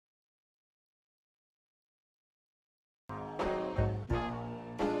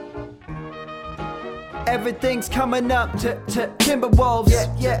Everything's coming up to Timberwolves.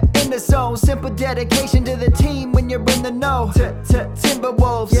 Yeah, in the zone. Simple dedication to the team when you're in the know. To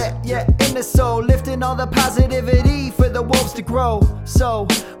Timberwolves. Yeah, in the soul. Lifting all the positivity for the Wolves to grow. So,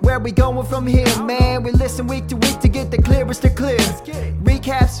 where we going from here, man? We listen week to week to get the clearest of clear.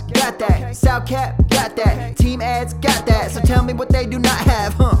 Recaps, got that. Soundcap, got that. Team ads, got that. So tell me what they do not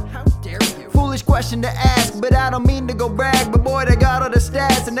have, huh? How dare you? Foolish question to ask, but I don't mean to go brag. But boy, they got all the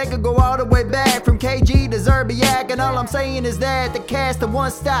stats, and they could go all the way back from KG to Zerbiak. And all I'm saying is that the cast a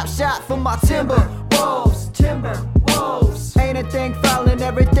one-stop shop for my Timberwolves. Timberwolves. Ain't a thing falling,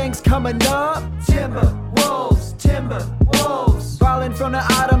 everything's coming up. Timberwolves. Timberwolves. Falling from the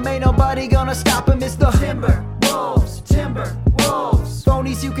autumn, ain't nobody gonna stop them. It's the Timberwolves. Timberwolves.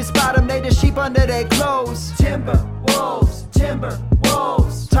 Phonies, you can spot them, they the sheep under their clothes. Timberwolves.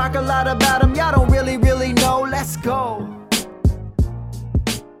 Timberwolves. Talk a lot about them, y'all don't really know. Let's go.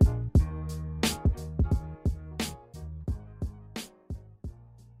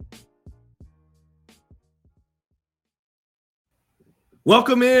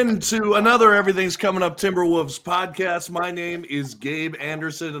 Welcome in to another Everything's Coming Up Timberwolves podcast. My name is Gabe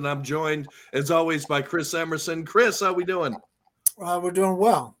Anderson, and I'm joined, as always, by Chris Emerson. Chris, how we doing? We're doing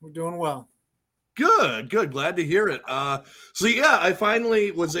well. We're doing well. Good. Glad to hear it. I finally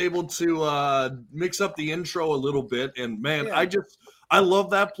was able to mix up the intro a little bit, and man, yeah. I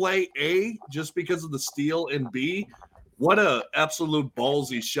love that play. A, just because of the steal, and B, what a absolute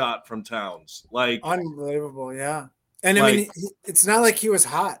ballsy shot from Towns. Like unbelievable, yeah. And I mean, it's not like he was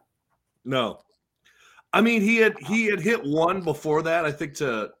hot. No, I mean he had hit one before that. I think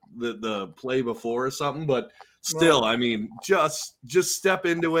to the play before or something, but still, I mean, just step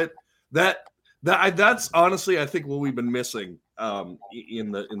into it. That's honestly, I think, what we've been missing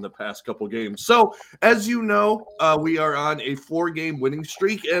in the past couple games. So, as you know, we are on a 4-game winning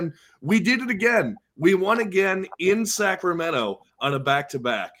streak, and we did it again. We won again in Sacramento on a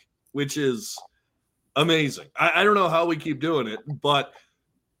back-to-back, which is amazing. I don't know how we keep doing it, but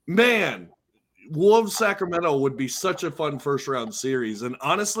man, Wolves Sacramento would be such a fun first-round series. And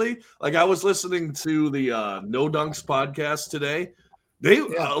honestly, like I was listening to the No Dunks podcast today.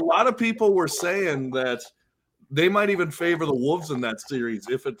 A lot of people were saying that they might even favor the Wolves in that series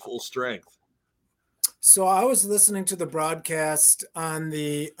if at full strength. So I was listening to the broadcast on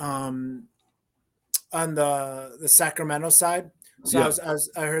the Sacramento side. So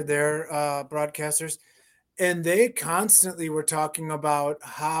I heard their broadcasters, and they constantly were talking about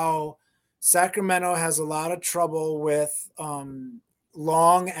how Sacramento has a lot of trouble with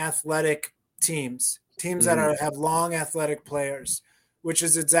long athletic teams that have long athletic players, which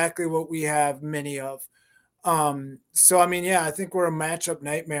is exactly what we have many of. So, I mean, yeah, I think we're a matchup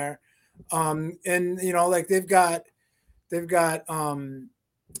nightmare. And, you know, like they've got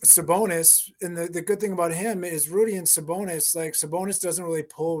Sabonis, and the good thing about him is Rudy and Sabonis. Like Sabonis doesn't really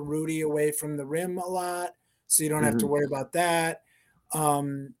pull Rudy away from the rim a lot, so you don't have to worry about that.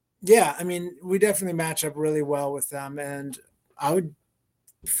 Yeah, I mean, we definitely match up really well with them, and I would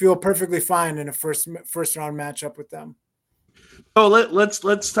feel perfectly fine in a first round matchup with them. Oh,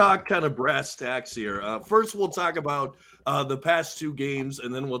 let's talk kind of brass tacks here. First, we'll talk about the past 2 games,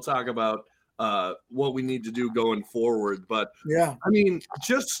 and then we'll talk about what we need to do going forward. But yeah, I mean,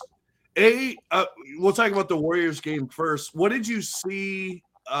 we'll talk about the Warriors game first. What did you see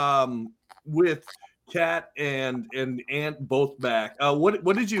with Cat and Ant both back?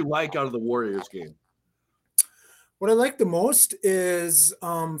 What did you like out of the Warriors game? What I like the most is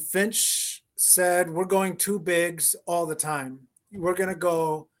Finch said we're going 2 bigs all the time. We're going to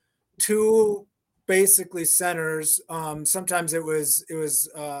go 2 basically centers. Sometimes it was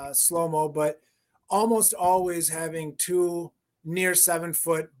slow-mo, but almost always having 2 near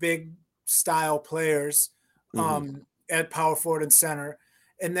 7-foot big style players at power forward and center.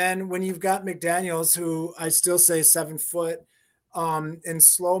 And then when you've got McDaniels, who I still say 7 foot in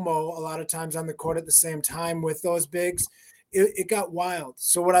slow-mo a lot of times on the court at the same time with those bigs, it got wild.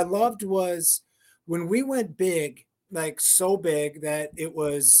 So what I loved was when we went big, like so big that it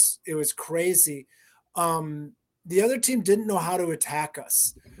was crazy. The other team didn't know how to attack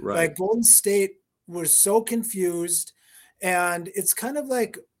us. Right. Like Golden State was so confused, and it's kind of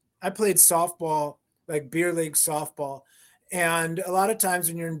like I played softball, like beer league softball. And a lot of times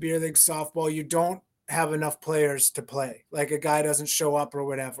when you're in beer league softball, you don't have enough players to play. Like a guy doesn't show up or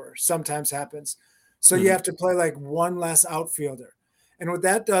whatever. Sometimes happens. So you have to play like one less outfielder. And what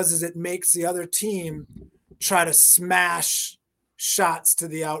that does is it makes the other team try to smash shots to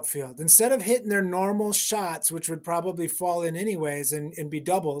the outfield. Instead of hitting their normal shots, which would probably fall in anyways and be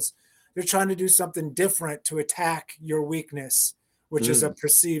doubles, they're trying to do something different to attack your weakness, which is a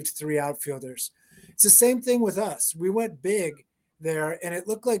perceived 3 outfielders. It's the same thing with us. We went big there, and it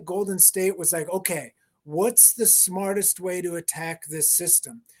looked like Golden State was like, okay, what's the smartest way to attack this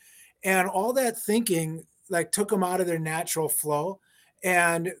system? And all that thinking like took them out of their natural flow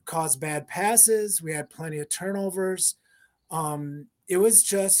and caused bad passes. We had plenty of turnovers. It was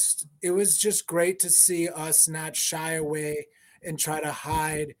just great to see us not shy away and try to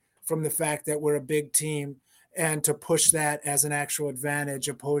hide from the fact that we're a big team and to push that as an actual advantage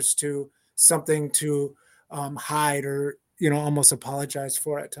opposed to something to hide or, almost apologize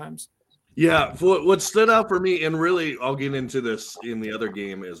for at times. Yeah, what stood out for me, and really I'll get into this in the other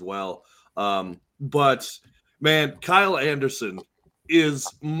game as well. But man, Kyle Anderson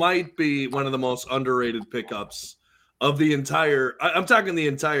might be one of the most underrated pickups of the entire. I'm talking the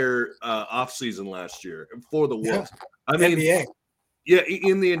entire offseason last year for the Wolves. Yeah. I mean, NBA. Yeah,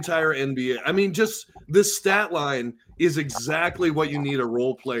 in the entire NBA. I mean, just this stat line is exactly what you need a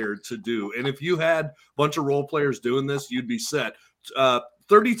role player to do. And if you had a bunch of role players doing this, you'd be set.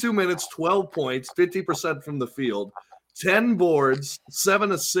 32 minutes, 12 points, 50% from the field, 10 boards,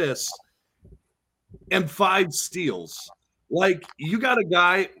 7 assists, and 5 steals. Like, you got a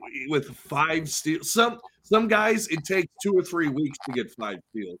guy with 5 steals. Some guys, it takes 2 or 3 weeks to get 5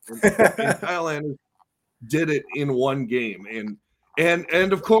 steals. And Kyle Anderson did it in one game.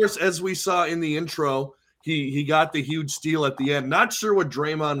 And of course, as we saw in the intro, he got the huge steal at the end. Not sure what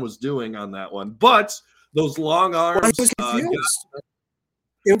Draymond was doing on that one, but those long arms. Well, he was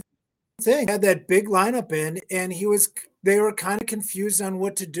confused. Thing had that big lineup in, and they were kind of confused on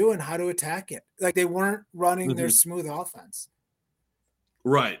what to do and how to attack it. Like they weren't running their smooth offense.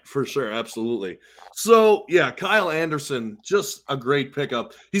 Right, for sure, absolutely. So yeah, Kyle Anderson, just a great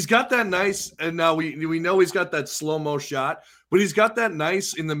pickup. He's got that nice, and now we know he's got that slow-mo shot, but he's got that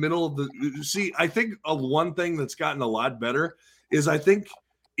nice in the middle of the. See, I think one thing that's gotten a lot better is I think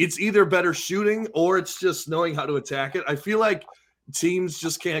it's either better shooting or it's just knowing how to attack it. I feel like teams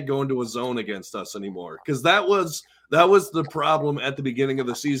just can't go into a zone against us anymore because that was the problem at the beginning of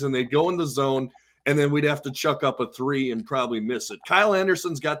the season. They'd go in the zone and then we'd have to chuck up a 3 and probably miss it. Kyle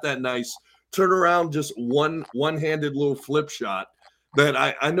Anderson's got that nice turnaround, just one-handed little flip shot that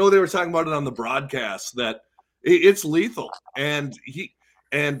I know they were talking about it on the broadcast that it's lethal, and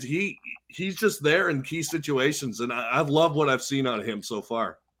he's just there in key situations, and I've loved what I've seen out of him so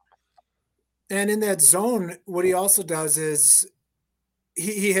far. And in that zone, what he also does is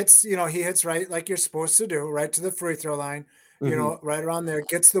he hits right like you're supposed to do, right to the free throw line, right around there,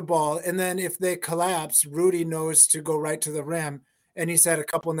 gets the ball. And then if they collapse, Rudy knows to go right to the rim. And he's had a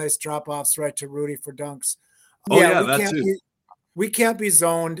couple nice drop offs right to Rudy for dunks. We can't be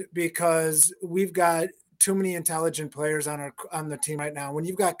zoned because we've got too many intelligent players on the team right now. When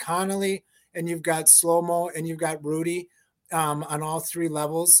you've got Connolly and you've got Slow-Mo and you've got Rudy on all 3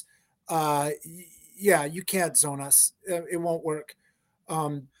 levels, you can't zone us. It won't work.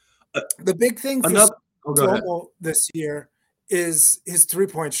 The big thing for Slow-Mo this year is his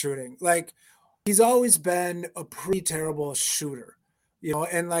 3-point shooting. Like he's always been a pretty terrible shooter,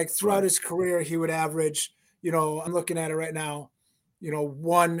 and like throughout his career, he would average, I'm looking at it right now,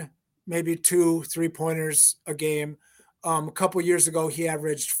 1, maybe 2 3-pointers a game. A couple years ago, he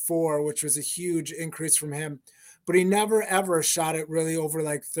averaged 4, which was a huge increase from him, but he never ever shot it really over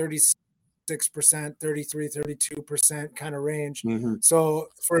like 36%, 33, 32% kind of range. So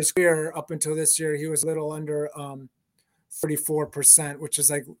for his career up until this year, he was a little under 34%, which is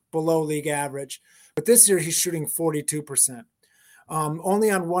like below league average. But this year he's shooting 42%,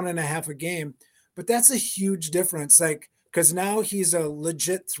 only on 1.5 a game. But that's a huge difference. Like, because now he's a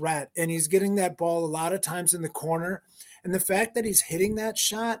legit threat and he's getting that ball a lot of times in the corner. And the fact that he's hitting that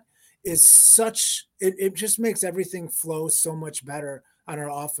shot is it just makes everything flow so much better on our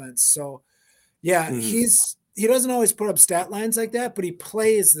offense. So yeah, he doesn't always put up stat lines like that, but he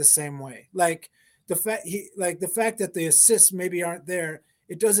plays the same way. Like the fact that the assists maybe aren't there,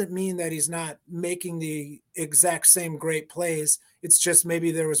 it doesn't mean that he's not making the exact same great plays. It's just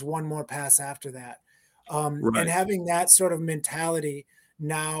maybe there was one more pass after that. And having that sort of mentality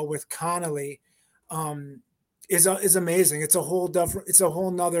now with Connolly is amazing. It's a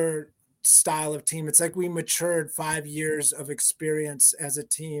whole nother style of team. It's like we matured 5 years of experience as a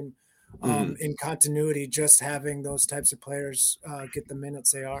team in continuity, just having those types of players get the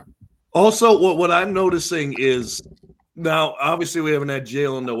minutes they are. Also, what I'm noticing is now, obviously, we haven't had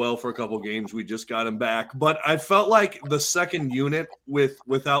Jalen Noel for a couple games. We just got him back. But I felt like the second unit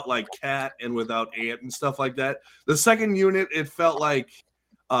without like Cat and without Ant and stuff like that, the second unit, it felt like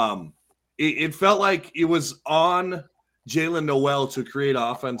it was on Jalen Noel to create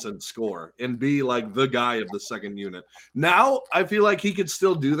offense and score and be like the guy of the second unit. Now I feel like he could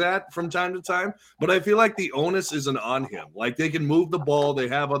still do that from time to time, but I feel like the onus isn't on him. Like they can move the ball, they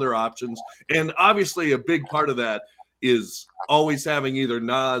have other options. And obviously a big part of that is always having either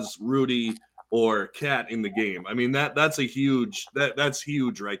Nas, Rudy, or Cat in the game. I mean, that's huge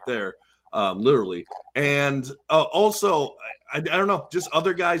right there, literally. And also, I don't know, just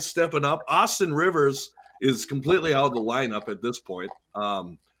other guys stepping up. Austin Rivers is completely out of the lineup at this point.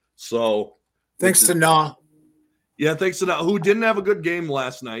 So thanks to Nah. Yeah, thanks to Nah, who didn't have a good game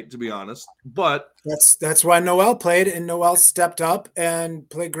last night, to be honest. But that's why Noel played, and Noel stepped up and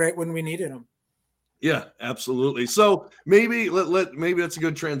played great when we needed him. Yeah, absolutely. So maybe maybe that's a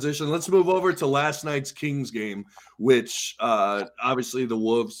good transition. Let's move over to last night's Kings game, which obviously the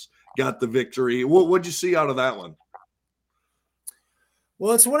Wolves got the victory. What'd you see out of that one?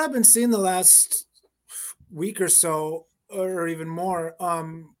 Well, it's what I've been seeing the last week or so, or even more.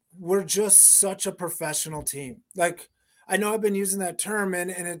 We're just such a professional team. Like, I know I've been using that term,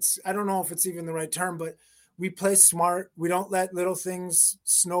 and it's, I don't know if it's even the right term, but we play smart. We don't let little things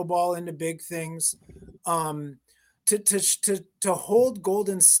snowball into big things. To hold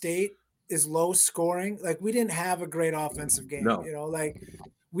Golden State is low scoring. Like, we didn't have a great offensive game. No. You know, like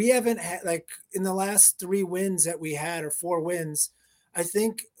we haven't had, like in the last 3 wins that we had, or 4 wins, I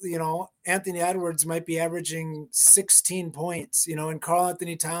think, you know, Anthony Edwards might be averaging 16 points, you know, and Karl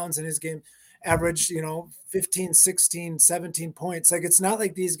Anthony Towns in his game averaged, you know, 15, 16, 17 points. Like, it's not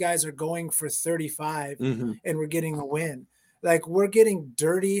like these guys are going for 35 and we're getting a win. Like, we're getting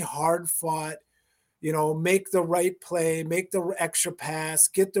dirty, hard fought, you know, make the right play, make the extra pass,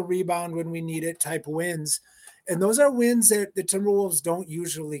 get the rebound when we need it type wins. And those are wins that the Timberwolves don't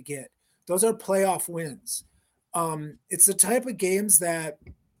usually get. Those are playoff wins. It's the type of games that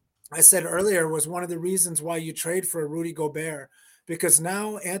I said earlier was one of the reasons why you trade for Rudy Gobert, because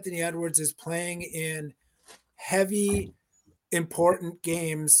now Anthony Edwards is playing in heavy, important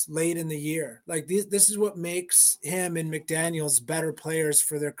games late in the year. Like, this is what makes him and McDaniels better players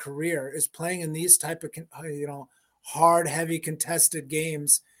for their career, is playing in these type of, you know, hard, heavy contested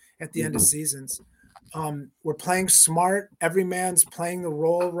games at the end of seasons. We're playing smart. Every man's playing the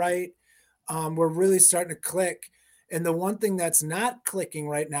role right. We're really starting to click. And the one thing that's not clicking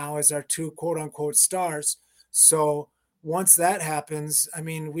right now is our 2 quote unquote stars. So once that happens, I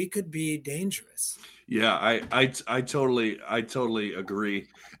mean, we could be dangerous. Yeah, I totally agree.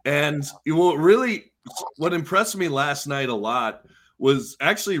 And what impressed me last night a lot was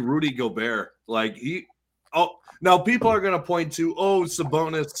actually Rudy Gobert. Like, now people are going to point to,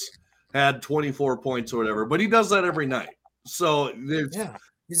 Sabonis had 24 points or whatever, but he does that every night. So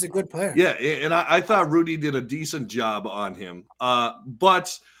he's a good player. Yeah, and I thought Rudy did a decent job on him.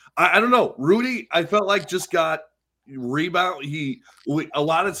 But I don't know. Rudy, I felt like just got rebound. A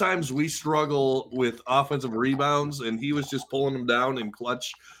lot of times we struggle with offensive rebounds, and he was just pulling them down in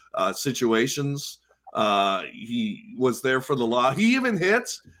clutch situations. He was there for the law. He even hit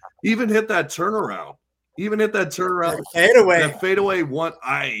that turnaround. That fadeaway one.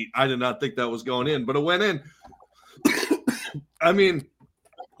 I did not think that was going in, but it went in. I mean,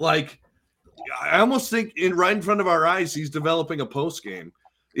 like, I almost think right in front of our eyes, he's developing a post game.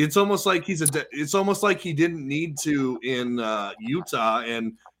 It's almost like it's almost like he didn't need to in Utah,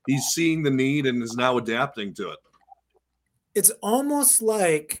 and he's seeing the need and is now adapting to it. It's almost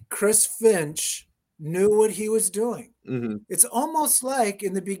like Chris Finch knew what he was doing. Mm-hmm. It's almost like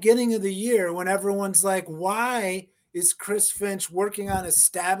in the beginning of the year when everyone's like, why is Chris Finch working on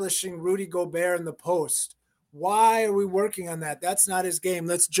establishing Rudy Gobert in the post? Why are we working on that? That's not his game.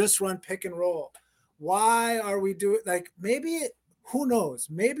 Let's just run pick and roll. Why are we doing, like, who knows?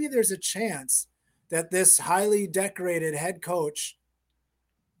 Maybe there's a chance that this highly decorated head coach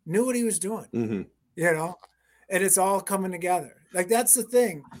knew what he was doing, you know, and it's all coming together. Like, that's the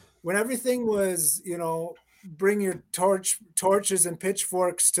thing. When everything was, you know, bring your torches and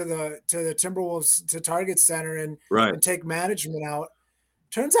pitchforks to the Timberwolves to Target Center and take management out.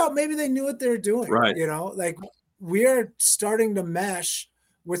 Turns out maybe they knew what they were doing, right? You know, like, we're starting to mesh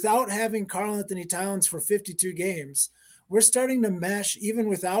without having Karl Anthony Towns for 52 games. We're starting to mesh even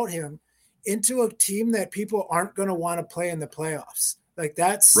without him into a team that people aren't going to want to play in the playoffs. Like,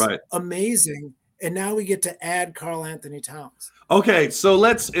 that's amazing. And now we get to add Karl Anthony Towns. Okay, so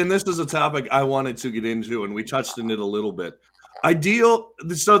and this is a topic I wanted to get into, and we touched on it a little bit.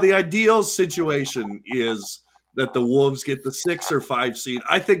 The ideal situation is that the Wolves get the 6 or 5 seed.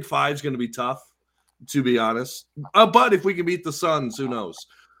 I think 5 is going to be tough, to be honest. But if we can beat the Suns, who knows?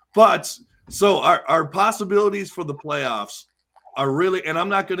 But so our possibilities for the playoffs are really, and I'm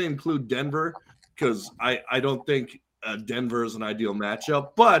not going to include Denver because I don't think Denver is an ideal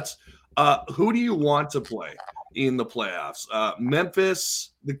matchup. But who do you want to play in the playoffs?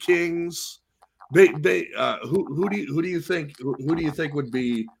 Memphis, the Kings. Who do you think would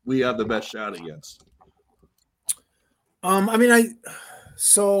be we have the best shot against?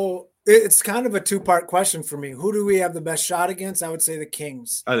 So it's kind of a two-part question for me. Who do we have the best shot against? I would say the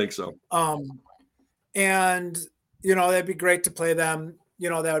Kings. I think so. And that'd be great to play them.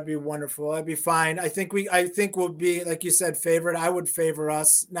 That would be wonderful. That'd be fine. I think we'll be, like you said, favored. I would favor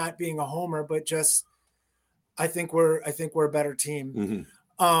us, not being a homer, but just I think we're a better team.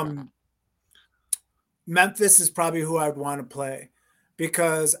 Mm-hmm. Memphis is probably who I'd want to play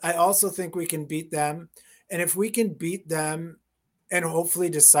because I also think we can beat them. And if we can beat them and hopefully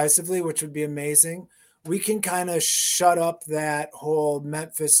decisively, which would be amazing, we can kind of shut up that whole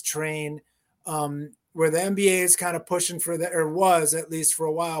Memphis train where the NBA is kind of pushing for that, or was at least for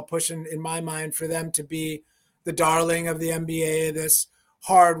a while pushing, in my mind, for them to be the darling of the NBA, this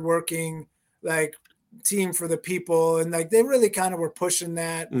hardworking like team for the people. And like they really kind of were pushing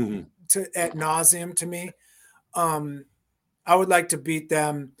that ad nauseum to me. I would like to beat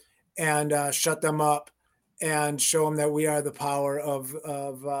them and shut them up and show them that we are the power of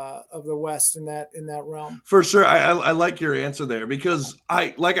the West in that realm. For sure. I like your answer there because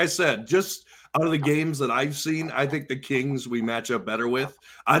like I said, just out of the games that I've seen, I think the Kings we match up better with.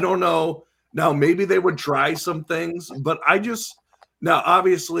 I don't know. Now, maybe they would try some things, but now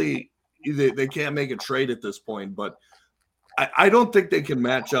obviously they can't make a trade at this point, but I don't think they can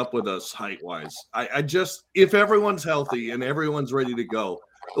match up with us height-wise. I just, if everyone's healthy and everyone's ready to go,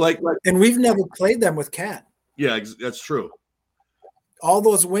 and we've never played them with Cat. Yeah, that's true. All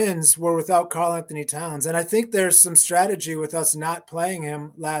those wins were without Karl-Anthony Towns, and I think there's some strategy with us not playing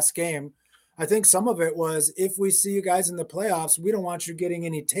him last game. I think some of it was, if we see you guys in the playoffs, we don't want you getting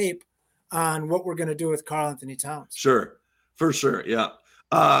any tape on what we're going to do with Karl-Anthony Towns. Sure, for sure, yeah.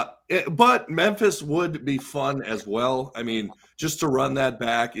 But Memphis would be fun as well. I mean, just to run that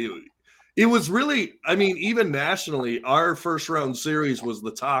back, it was really, I mean, even nationally, our first round series was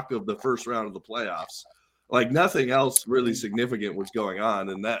the talk of the first round of the playoffs. Like nothing else really significant was going on,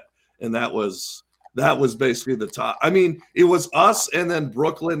 and that was basically the top. I mean, it was us and then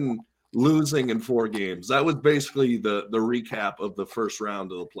Brooklyn losing in 4 games. That was basically the recap of the first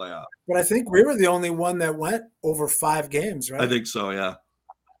round of the playoff. But I think we were the only one that went over 5 games, right? I think so, yeah.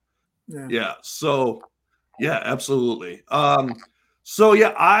 Yeah. So, yeah, absolutely. So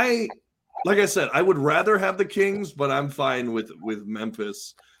yeah, like I said, I would rather have the Kings, but I'm fine with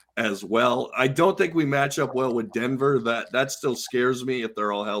Memphis as well. I don't think we match up well with Denver. That still scares me if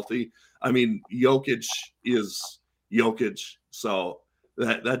they're all healthy. I mean, Jokic is Jokic, so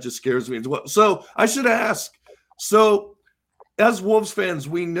that just scares me as well. So I should ask. So as Wolves fans,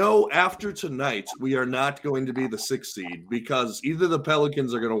 we know after tonight we are not going to be the 6th seed because either the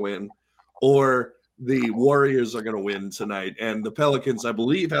Pelicans are going to win or the Warriors are going to win tonight. And the Pelicans, I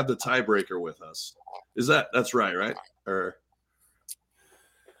believe, have the tiebreaker with us. That's right? Or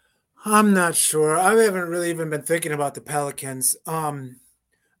I'm not sure. I haven't really even been thinking about the Pelicans.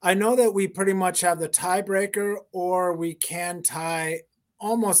 I know that we pretty much have the tiebreaker, or we can tie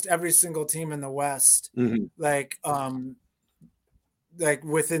almost every single team in the West, like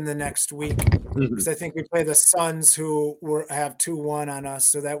within the next week. Because I think we play the Suns, who have 2-1 on us,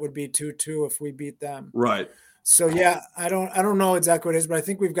 so that would be 2-2 if we beat them. Right. So yeah, I don't know exactly what it is, but I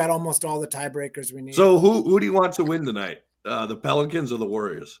think we've got almost all the tiebreakers we need. So who do you want to win tonight? The Pelicans or the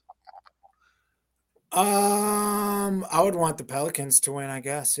Warriors? I would want the Pelicans to win, I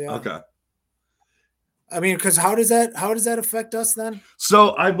guess. Yeah. Okay. I mean, because how does that affect us then?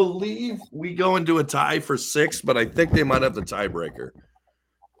 So I believe we go into a tie for 6, but I think they might have the tiebreaker.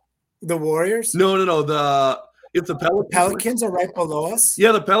 The Warriors? No. If the Pelicans are right below us.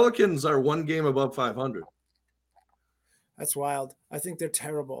 Yeah, the Pelicans are 1 game above 500. That's wild. I think they're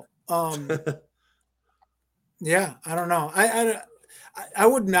terrible. Yeah, I don't know. I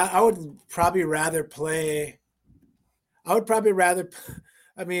would not. I would probably rather play.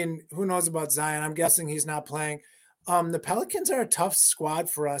 I mean, who knows about Zion? I'm guessing he's not playing. The Pelicans are a tough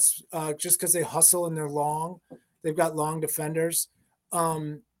squad for us, just because they hustle and they're long. They've got long defenders.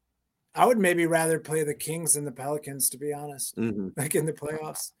 I would maybe rather play the Kings than the Pelicans, to be honest, like in the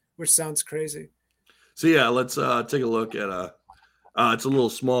playoffs, which sounds crazy. So yeah, let's take a look at it's a little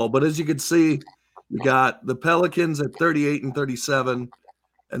small, but as you can see, you got the Pelicans at 38 and 37,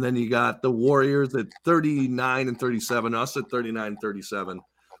 and then you got the Warriors at 39 and 37, us at 39 and 37.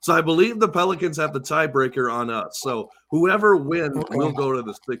 So I believe the Pelicans have the tiebreaker on us. So whoever wins will go to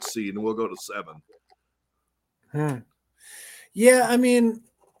the 6th seed, and we'll go to 7. Yeah, I mean,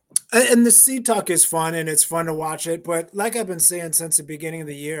 And the seed talk is fun and it's fun to watch it. But like I've been saying since the beginning of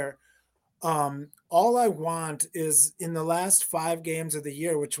the year, all I want is in the last 5 games of the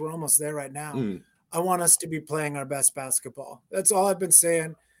year, which we're almost there right now, I want us to be playing our best basketball. That's all I've been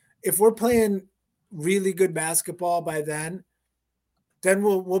saying. If we're playing really good basketball by then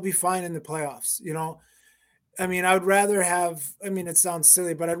we'll be fine in the playoffs. I mean, I would rather have, I mean, it sounds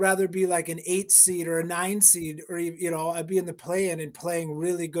silly, but I'd rather be like an 8 seed or a 9 seed, or, I'd be in the play-in and playing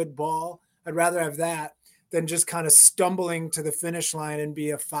really good ball. I'd rather have that than just kind of stumbling to the finish line and be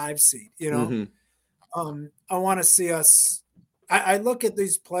a 5 seed, I want to see us. I look at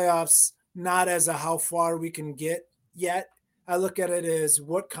these playoffs not as a how far we can get yet. I look at it as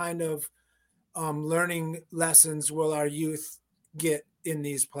what kind of learning lessons will our youth get in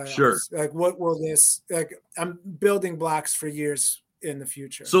these playoffs. Sure. Like what will this, like I'm building blocks for years in the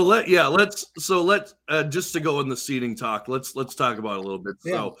future. So let's just to go in the seeding talk, let's talk about it a little bit.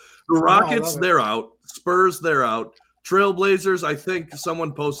 Yeah. So the Rockets, they're out. Spurs, they're out. Trailblazers, I think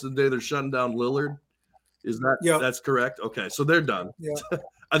someone posted today they're shutting down Lillard. Is that that's correct? Okay, so they're done. Yeah.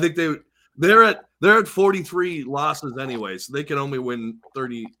 I think they're at 43 losses anyway, so they can only win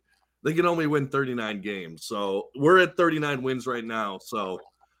 30. They can only win 39 games. So we're at 39 wins right now. So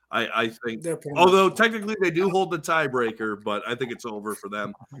I think, although technically they do hold the tiebreaker, but I think it's over for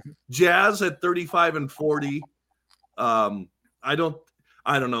them. Jazz at 35 and 40. I don't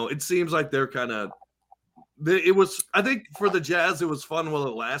know. It seems like they're kind of. I think for the Jazz it was fun while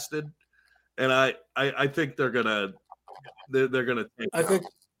it lasted, and I think they're gonna take. I think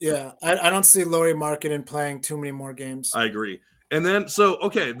I don't see Lauri Markkanen playing too many more games. I agree. And then,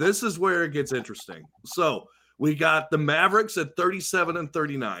 this is where it gets interesting. So we got the Mavericks at 37 and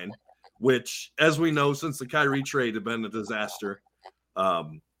 39, which, as we know, since the Kyrie trade, have been a disaster.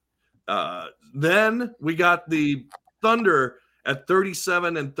 Then we got the Thunder at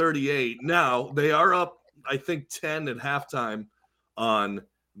 37 and 38. Now they are up, I think, 10 at halftime on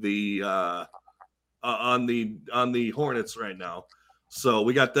the Hornets right now. So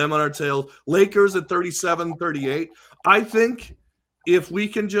we got them on our tail. Lakers at 37-38. I think if we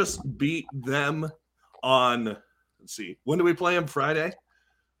can just beat them on, let's see, when do we play them? Friday?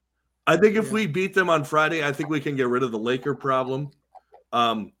 I think if we beat them on Friday, I think we can get rid of the Laker problem,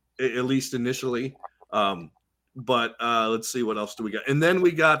 at least initially. But let's see, what else do we got? And then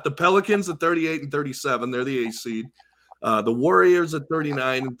we got the Pelicans at 38 and 37. They're the 8th seed. The Warriors at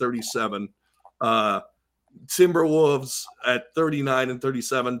 39 and 37. Timberwolves at 39 and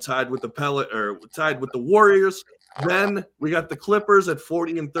 37, tied with the Warriors. Then we got the Clippers at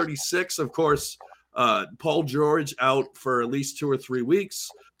 40 and 36. Of course, Paul George out for at least 2 or 3 weeks.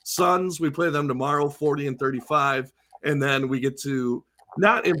 Suns, we play them tomorrow, 40 and 35. And then we get to,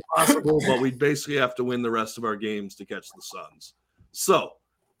 not impossible, but we basically have to win the rest of our games to catch the Suns. So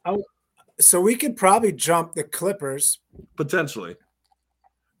we could probably jump the Clippers. Potentially.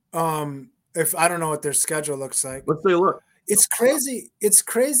 If I don't know what their schedule looks like. Let's take a look. It's crazy. It's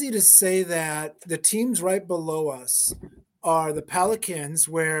crazy to say that the teams right below us are the Pelicans,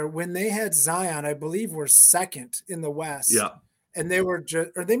 where when they had Zion, I believe were 2nd in the West. Yeah. And they were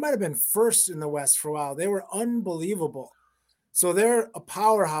they might have been 1st in the West for a while. They were unbelievable. So they're a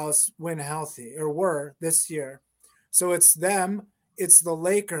powerhouse when healthy, or were this year. So it's them. It's the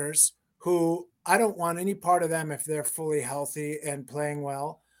Lakers, who I don't want any part of them if they're fully healthy and playing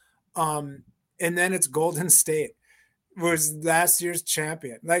well. And then it's Golden State, was last year's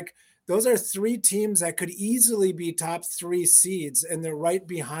champion. Like, those are 3 teams that could easily be top 3 seeds, and they're right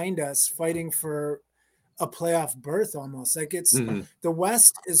behind us fighting for a playoff berth almost. Like, it's the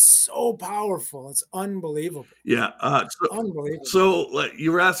West is so powerful. It's unbelievable. Yeah. Unbelievable. So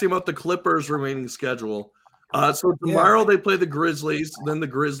you were asking about the Clippers' remaining schedule. So tomorrow they play the Grizzlies, then the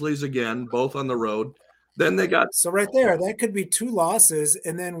Grizzlies again, both on the road. Then they got, so right there, that could be 2 losses,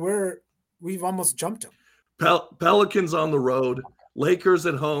 and then we've almost jumped them. Pelicans on the road, Lakers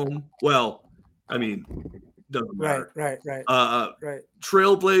at home. Well, I mean, doesn't matter. Right.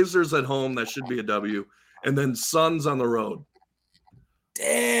 Trailblazers at home, that should be a W, and then Suns on the road.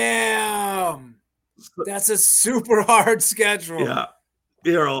 Damn, that's a super hard schedule.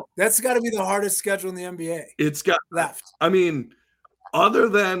 Yeah, that's got to be the hardest schedule in the NBA. It's got left. I mean, other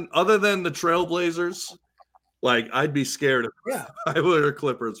than the Trailblazers, like, I'd be scared if I were a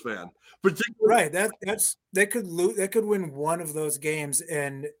Clippers fan. Right. That's they could lose. They could win one of those games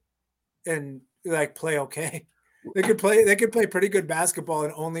and like play okay. They could play pretty good basketball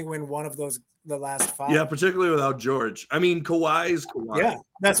and only win one of those the last 5. Yeah, particularly without George. I mean, Kawhi is Kawhi. Yeah,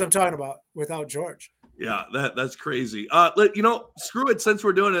 that's what I'm talking about. Without George. Yeah, that's crazy. Screw it. Since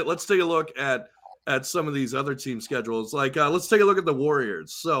we're doing it, let's take a look at at some of these other team schedules. Like, let's take a look at the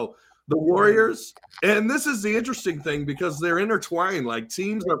Warriors. So the Warriors, and this is the interesting thing because they're intertwined. Like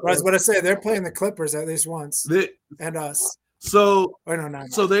teams are. I was going to say they're playing the Clippers at least once, and us. So, no.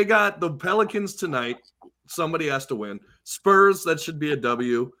 So they got the Pelicans tonight. Somebody has to win. Spurs, that should be a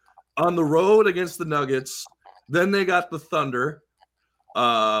W. On the road against the Nuggets. Then they got the Thunder.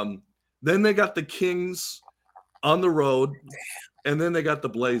 Then they got the Kings on the road. And then they got the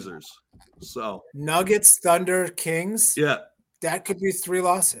Blazers. So Nuggets, Thunder, Kings. Yeah. That could be 3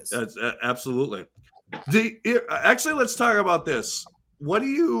 losses. That's, absolutely. Actually, let's talk about this. What do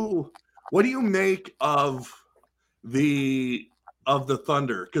you make of the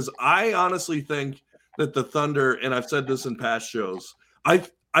Thunder? Because I honestly think that the Thunder, and I've said this in past shows,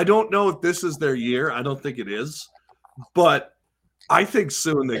 I don't know if this is their year. I don't think it is, but I think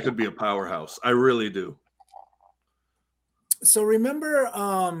soon they could be a powerhouse. I really do. So remember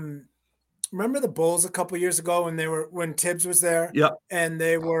the Bulls a couple years ago when Tibbs was there? Yep. And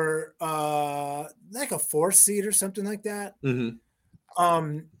they were like a 4 seed or something like that.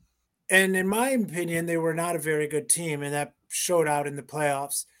 Mm-hmm. And in my opinion, they were not a very good team, and that showed out in the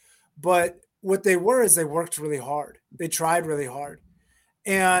playoffs. But what they were is they worked really hard. They tried really hard.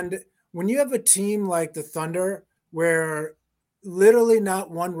 And when you have a team like the Thunder, where literally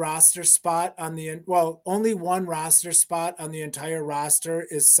not one roster spot only one roster spot on the entire roster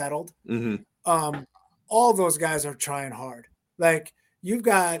is settled. Mm-hmm. All those guys are trying hard. Like you've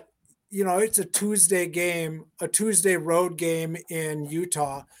got, it's a Tuesday road game in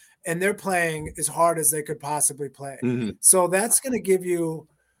Utah, and they're playing as hard as they could possibly play. Mm-hmm. So that's going to give you're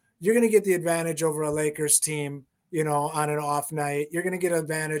going to get the advantage over a Lakers team, on an off night. You're going to get an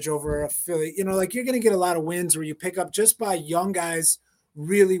advantage over a Philly, like you're going to get a lot of wins where you pick up just by young guys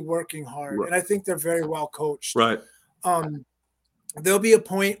really working hard. Right. And I think they're very well coached. Right. There'll be a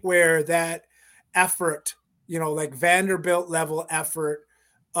point where that effort, like Vanderbilt level effort,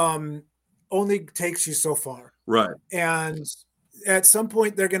 only takes you so far. Right. And at some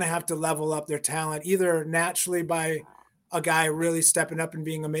point they're going to have to level up their talent, either naturally by a guy really stepping up and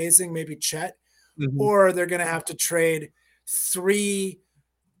being amazing, maybe Chet, mm-hmm. or they're going to have to trade 3,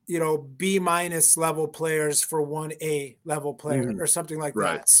 B- level players for 1 A level player mm-hmm. or something like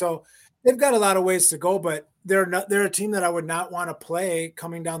right. that. So they've got a lot of ways to go, but they're a team that I would not want to play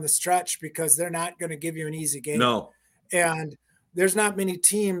coming down the stretch because they're not going to give you an easy game. No. And there's not many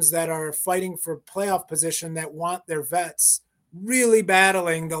teams that are fighting for playoff position that want their vets really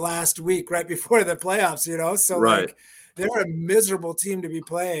battling the last week right before the playoffs, So right. like they're a miserable team to be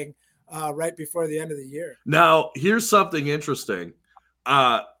playing right before the end of the year. Now, here's something interesting.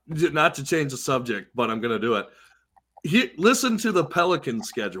 Not to change the subject, but I'm going to do it. Listen to the Pelicans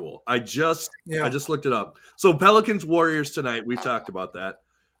schedule. I just looked it up. So Pelicans Warriors tonight. We talked about that.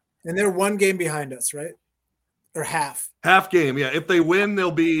 And they're 1 game behind us, right? Or half game. Yeah. If they win,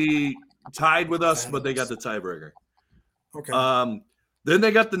 they'll be tied with us, but they got the tiebreaker. Okay. Then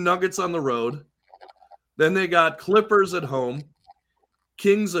they got the Nuggets on the road. Then they got Clippers at home,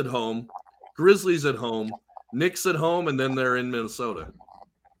 Kings at home, Grizzlies at home, Knicks at home, and then they're in Minnesota.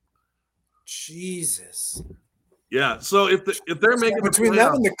 Jesus. Yeah. So if they're making between the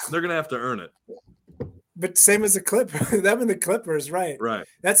them playoffs, and they're gonna have to earn it. But same as the Clippers, them and the Clippers, right? Right.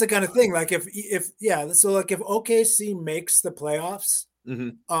 That's the kind of thing. Like if OKC makes the playoffs,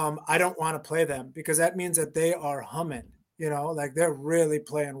 mm-hmm. I don't want to play them because that means that they are humming. Like they're really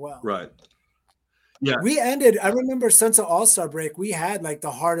playing well. Right. Yeah. I remember since the All-Star break, we had like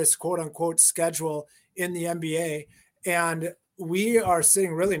the hardest quote unquote schedule in the NBA, and we are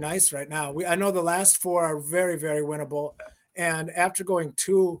sitting really nice right now. I know the last 4 are very, very winnable. And after going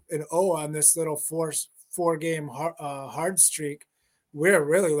 2-0 on this little 4-game hard streak, we're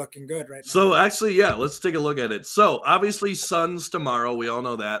really looking good right now. So actually, yeah, let's take a look at it. So obviously Suns tomorrow. We all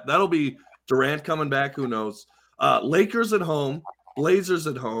know that. That'll be Durant coming back. Who knows? Lakers at home, Blazers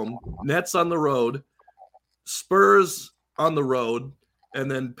at home, Nets on the road, Spurs on the road,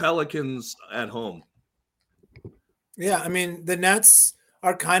 and then Pelicans at home. Yeah, I mean, the Nets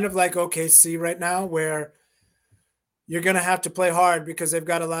are kind of like OKC right now, where you're going to have to play hard because they've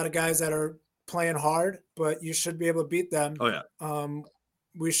got a lot of guys that are playing hard, but you should be able to beat them. Oh, yeah.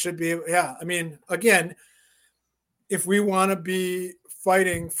 We should be able, yeah. I mean, again, if we want to be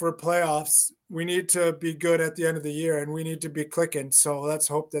fighting for playoffs, we need to be good at the end of the year and we need to be clicking. So let's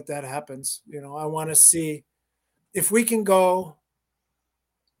hope that happens. I want to see if we can go,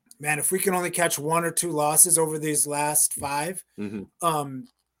 man, if we can only catch 1 or 2 losses over these last 5,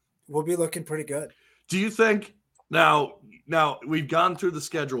 we'll be looking pretty good. Do you think now we've gone through the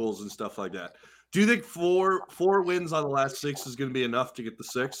schedules and stuff like that. Do you think 4 wins on the last 6 is going to be enough to get the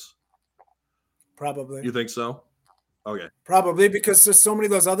 6? probably. You think so? Okay. Probably because there's so many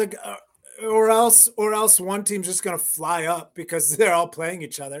of those other, or else one team's just gonna fly up because they're all playing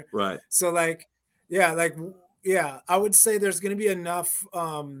each other. Right. So like, yeah, I would say there's gonna be enough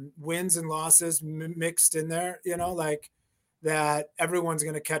wins and losses mixed in there, like that everyone's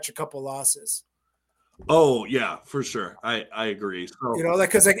gonna catch a couple losses. Oh yeah, for sure. I agree. So Like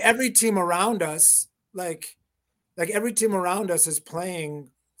because like every team around us, like every team around us is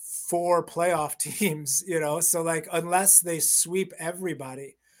playing 4 playoff teams, so like unless they sweep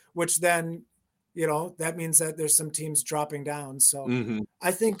everybody, which then that means that there's some teams dropping down. So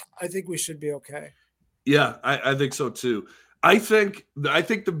I think we should be okay. Yeah, I think so too. I think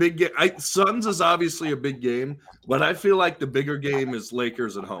the big game, Suns is obviously a big game, but I feel like the bigger game is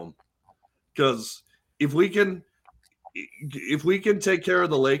Lakers at home, because if we can take care of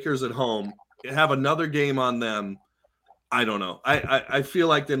the Lakers at home, have another game on them, I don't know. I feel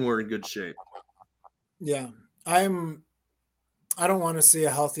like then we're in good shape. Yeah, I don't want to see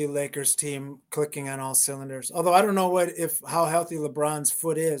a healthy Lakers team clicking on all cylinders. Although I don't know how healthy LeBron's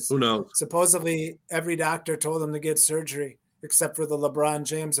foot is. Who knows? Supposedly every doctor told him to get surgery, except for the LeBron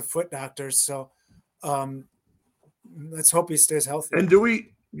James of foot doctors. So let's hope he stays healthy. And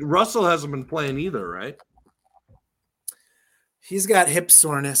Russell hasn't been playing either, right? He's got hip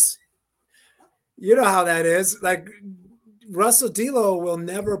soreness. You know how that is. Like Russell D'Lo will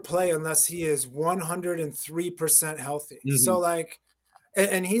never play unless he is 103% healthy. Mm-hmm. So like,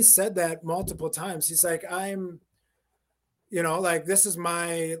 and he's said that multiple times. He's like, I'm, like this is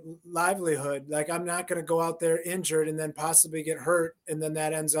my livelihood. Like I'm not going to go out there injured and then possibly get hurt. And then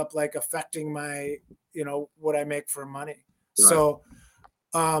that ends up like affecting my, what I make for money. Right. So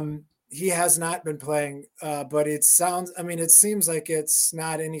he has not been playing, but it seems like it's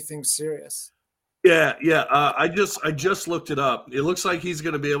not anything serious. Yeah. I just looked it up. It looks like he's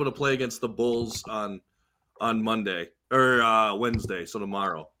going to be able to play against the Bulls on Monday or Wednesday, so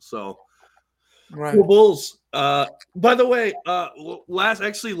tomorrow. So, right. The Bulls. By the way,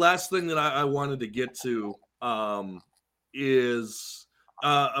 last thing that I wanted to get to is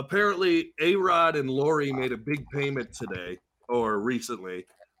apparently A-Rod and Lori made a big payment today or recently.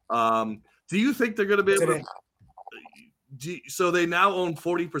 Do you think they're going to be able to? So they now own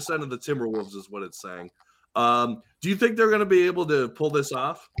 40% of the Timberwolves, is what it's saying. Do you think they're going to be able to pull this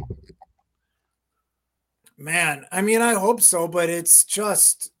off? Man, I hope so, but it's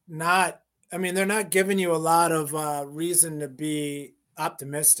just not. They're not giving you a lot of reason to be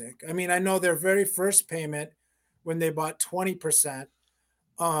optimistic. I know their very first payment when they bought 20%,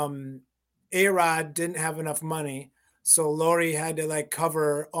 A-Rod didn't have enough money. So Lori had to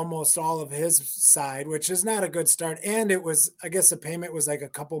cover almost all of his side, which is not a good start. And it was, I guess the payment was a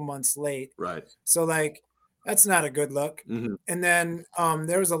couple months late. Right. So that's not a good look. Mm-hmm. And then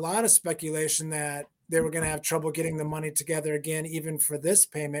there was a lot of speculation that they were going to have trouble getting the money together again, even for this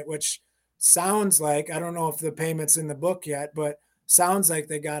payment, which sounds like, I don't know if the payment's in the book yet, but sounds like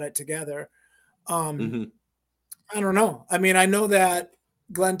they got it together. I don't know. I know that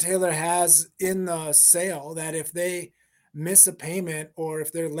Glenn Taylor has in the sale that if they miss a payment or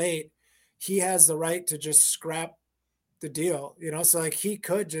if they're late, he has the right to just scrap the deal, so he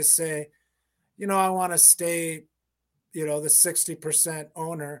could just say, I want to stay, the 60%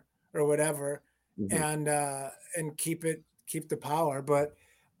 owner or whatever, and keep the power. But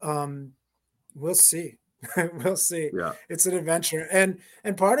we'll see. We'll see. Yeah. It's an adventure. And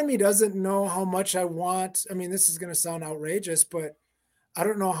part of me doesn't know how much I want. This is going to sound outrageous, but I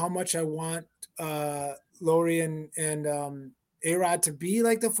don't know how much I want Lori and A-Rod to be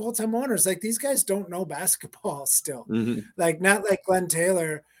the full-time owners. These guys don't know basketball still. Mm-hmm. Not like Glenn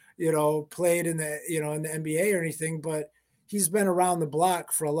Taylor, played in the, in the NBA or anything, but he's been around the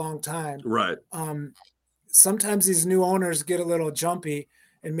block for a long time. Right. Sometimes these new owners get a little jumpy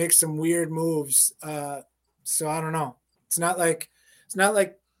and make some weird moves. So I don't know. It's not like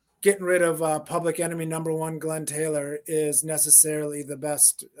getting rid of public enemy number one Glenn Taylor is necessarily the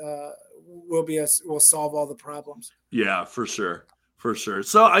best. Will solve all the problems. Yeah, for sure.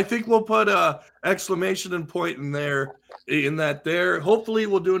 So I think we'll put a exclamation point in there. Hopefully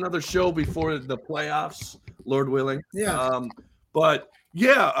we'll do another show before the playoffs, Lord willing. Yeah. But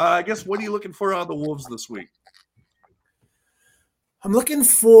yeah, I guess what are you looking for out of the Wolves this week? I'm looking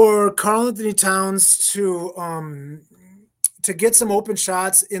for Karl-Anthony Towns to get some open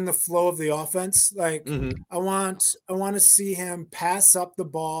shots in the flow of the offense. I want to see him pass up the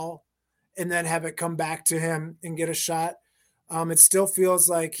ball and then have it come back to him and get a shot. It still feels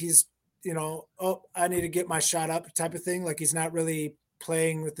like he's, I need to get my shot up type of thing. He's not really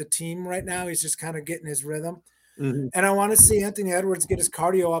playing with the team right now. He's just kind of getting his rhythm. Mm-hmm. And I want to see Anthony Edwards get his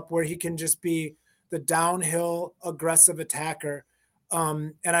cardio up where he can just be the downhill aggressive attacker.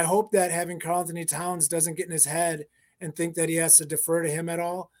 And I hope that having Karl-Anthony Towns doesn't get in his head and think that he has to defer to him at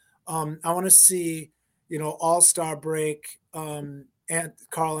all. I want to see, all-star break Anthony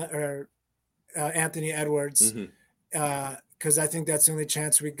Edwards, because I think that's the only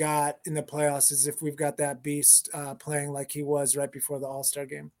chance we got in the playoffs is if we've got that beast playing like he was right before the All-Star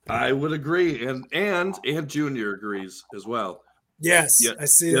game. I would agree, and Junior agrees as well. Yes, I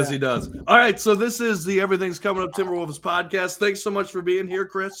see. Yes, he does. All right, so this is the Everything's Coming Up Timberwolves podcast. Thanks so much for being here,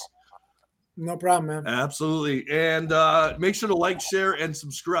 Chris. No problem, man. Absolutely. And make sure to like, share, and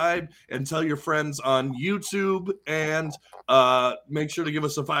subscribe, and tell your friends on YouTube, and make sure to give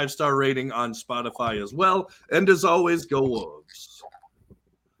us a 5-star rating on Spotify as well. And as always, go Wolves.